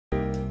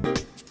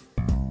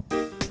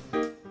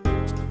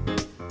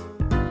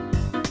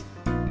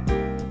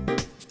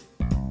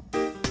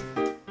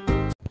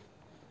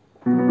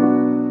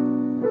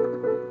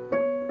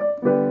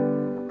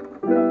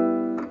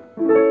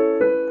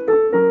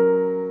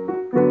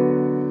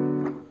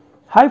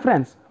Hi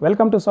friends,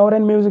 welcome to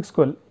సౌరన్ music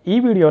school. ఈ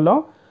వీడియోలో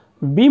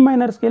B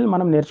minor scale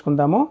మనం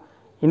నేర్చుకుందాము.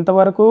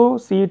 ఇంతవరకు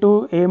సి టు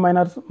ఏ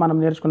మైనర్స్ మనం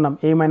నేర్చుకున్నాం,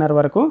 ఏ మైనర్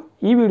వరకు.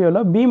 ఈ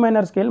వీడియోలో బి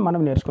మైనర్ స్కేల్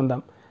మనం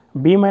నేర్చుకుందాం.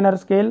 బి మైనర్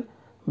స్కేల్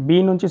బి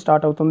నుంచి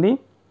స్టార్ట్ అవుతుంది.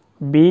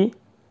 బి,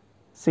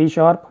 సి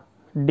షార్ప్,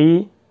 డి,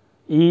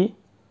 ఈ,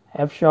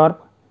 ఎఫ్ షార్ప్,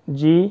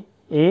 జి,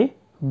 ఏ,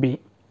 బి.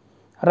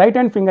 రైట్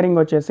హ్యాండ్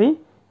ఫింగరింగ్ వచ్చేసి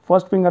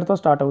ఫస్ట్ ఫింగర్తో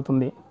స్టార్ట్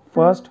అవుతుంది.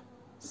 First,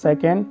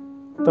 second,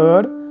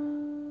 third,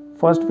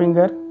 first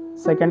finger,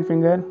 second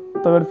finger,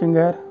 third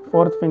finger,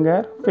 fourth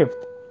finger,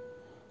 fifth.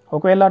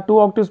 ఒకవేళ 2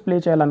 octaves play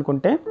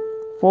చేయాలనుకుంటే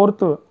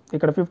fourth,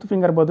 ఇక్కడ fifth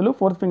finger బదులు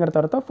fourth finger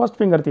తర్వాత first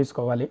finger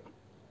తీసుకోవాలి.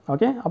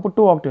 Okay, అప్పుడు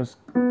 2 octaves.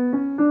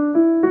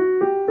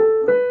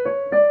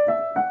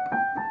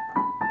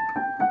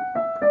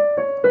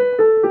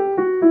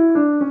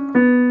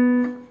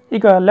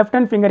 ఇక లెఫ్ట్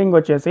హ్యాండ్ ఫింగరింగ్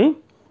వచ్చేసి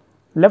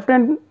లెఫ్ట్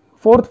హ్యాండ్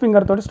ఫోర్త్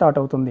ఫింగర్ తోటి స్టార్ట్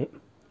అవుతుంది.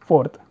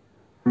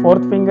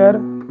 Fourth finger,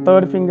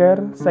 third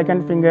finger,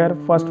 second finger,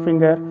 first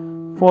finger,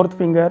 fourth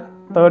finger,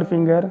 third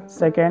finger,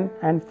 second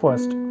and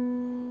first.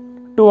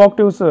 2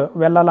 octaves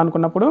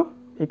వెళ్ళాలనుకున్నప్పుడు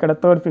ఇక్కడ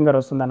third finger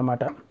వస్తుంది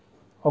అనమాట.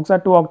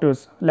 ఒకసారి 2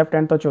 ఆక్టివ్స్ లెఫ్ట్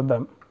హ్యాండ్తో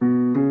చూద్దాం.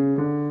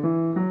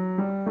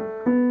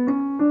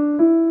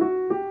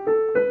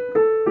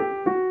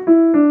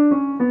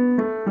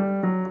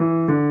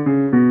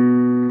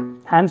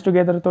 హ్యాండ్స్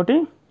టుగెదర్ తోటి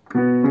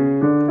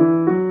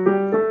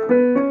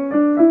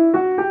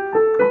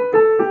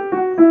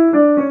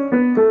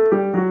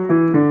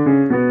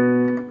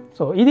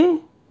సో ఇది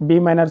బి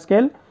మైనర్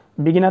స్కేల్.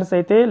 బిగినర్స్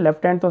అయితే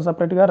లెఫ్ట్ హ్యాండ్తో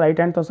సపరేట్గా, రైట్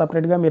హ్యాండ్తో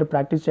సపరేట్గా మీరు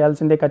ప్రాక్టీస్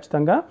చేయాల్సిందే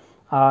ఖచ్చితంగా.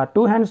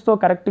 2 హ్యాండ్స్తో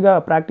కరెక్ట్గా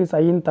ప్రాక్టీస్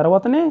అయిన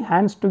తర్వాతనే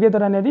హ్యాండ్స్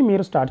టుగెదర్ అనేది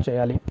మీరు స్టార్ట్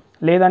చేయాలి,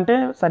 లేదంటే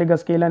సరిగ్గా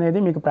స్కేల్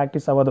అనేది మీకు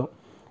ప్రాక్టీస్ అవ్వదు.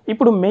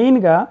 ఇప్పుడు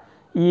మెయిన్గా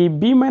ఈ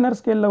బి మైనర్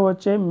స్కేల్లో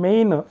వచ్చే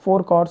మెయిన్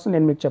 4 కార్డ్స్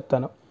నేను మీకు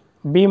చెప్తాను.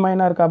 బి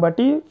మైనర్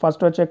కాబట్టి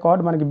ఫస్ట్ వచ్చే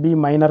కార్డ్ మనకి బి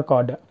మైనర్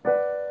కార్డ్.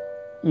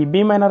 ఈ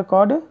B minor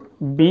card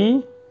B,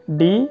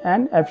 D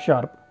and F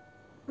sharp.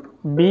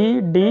 B,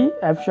 D,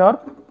 F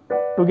sharp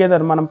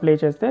together మనం ప్లే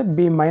చేస్తే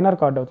బి మైనర్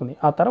కార్డ్ అవుతుంది.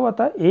 ఆ తర్వాత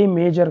a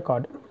major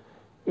card,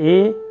 A,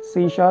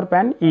 C sharp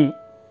and ఈ.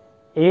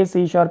 ఏ,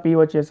 సి షార్ప్, ఈ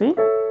వచ్చేసి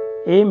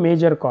ఏ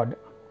మేజర్ కార్డ్.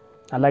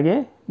 అలాగే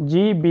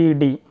G, B,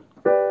 D,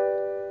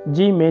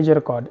 G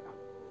major card.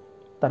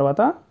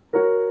 తర్వాత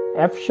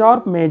F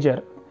sharp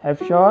major,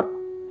 F sharp,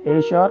 A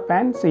sharp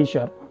and C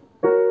sharp.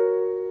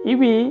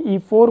 ఇవి ఈ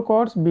 4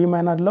 కార్డ్స్ బి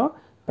మైనర్లో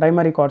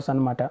ప్రైమరీ కార్డ్స్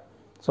అన్నమాట.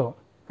 So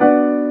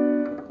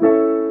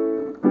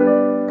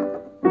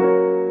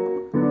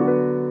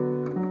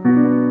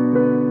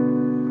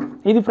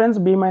ఇది friends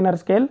B minor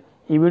scale.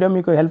 ఈ వీడియో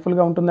మీకు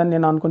హెల్ప్ఫుల్గా ఉంటుందని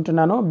నేను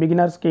అనుకుంటున్నాను.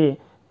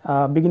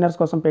 బిగినర్స్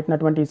కోసం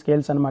పెట్టినటువంటి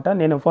స్కేల్స్ అనమాట.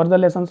 నేను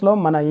ఫర్దర్ లెసన్స్లో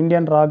మన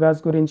ఇండియన్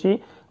రాగాస్ గురించి,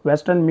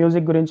 వెస్ట్రన్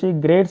మ్యూజిక్ గురించి,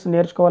 గ్రేడ్స్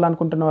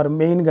నేర్చుకోవాలనుకుంటున్నవారు,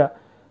 మెయిన్గా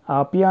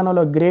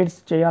పియానోలో గ్రేడ్స్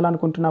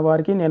చేయాలనుకుంటున్న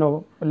వారికి నేను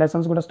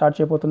లెసన్స్ కూడా స్టార్ట్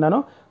చేయబోతున్నాను.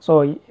 సో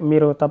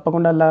మీరు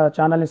తప్పకుండా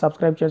ఛానల్ని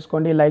సబ్స్క్రైబ్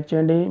చేసుకోండి, లైక్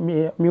చేయండి. మీ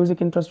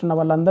మ్యూజిక్ ఇంట్రెస్ట్ ఉన్న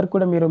వాళ్ళందరికీ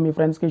కూడా మీరు మీ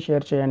ఫ్రెండ్స్కి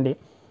షేర్ చేయండి.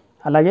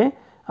 అలాగే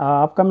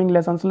అప్కమింగ్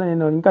లెసన్స్లో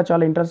నేను ఇంకా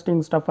చాలా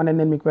ఇంట్రెస్టింగ్ స్టఫ్ అనేది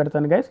నేను మీకు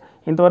పెడతాను గైస్.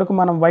 ఇంతవరకు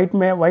మనం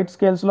వైట్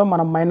స్కేల్స్లో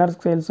మనం మైనర్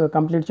స్కేల్స్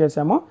కంప్లీట్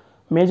చేసాము.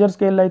 మేజర్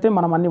స్కేల్లో అయితే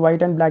మనం అన్ని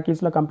వైట్ అండ్ బ్లాక్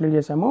కీస్లో కంప్లీట్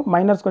చేసాము.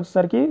 మైనర్స్కి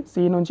వచ్చేసరికి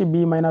సి నుంచి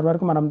బి మైనర్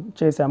వరకు మనం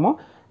చేసాము.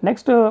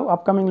 నెక్స్ట్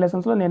అప్కమింగ్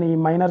లెసన్స్లో నేను ఈ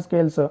మైనర్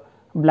స్కేల్స్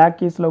బ్లాక్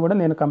కీస్లో కూడా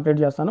నేను కంప్లీట్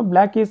చేస్తాను.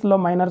 బ్లాక్ కీస్లో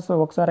మైనర్స్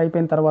ఒకసారి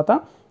అయిపోయిన తర్వాత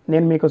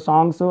నేను మీకు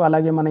సాంగ్స్,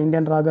 అలాగే మన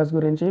ఇండియన్ రాగాస్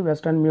గురించి,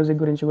 వెస్ట్రన్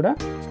మ్యూజిక్ గురించి కూడా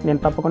నేను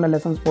తప్పకుండా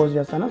లెసన్స్ పోస్ట్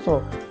చేస్తాను. సో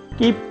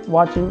కీప్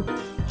వాచింగ్,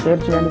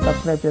 షేర్ చేయండి,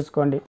 సబ్స్క్రైబ్ చేసుకోండి.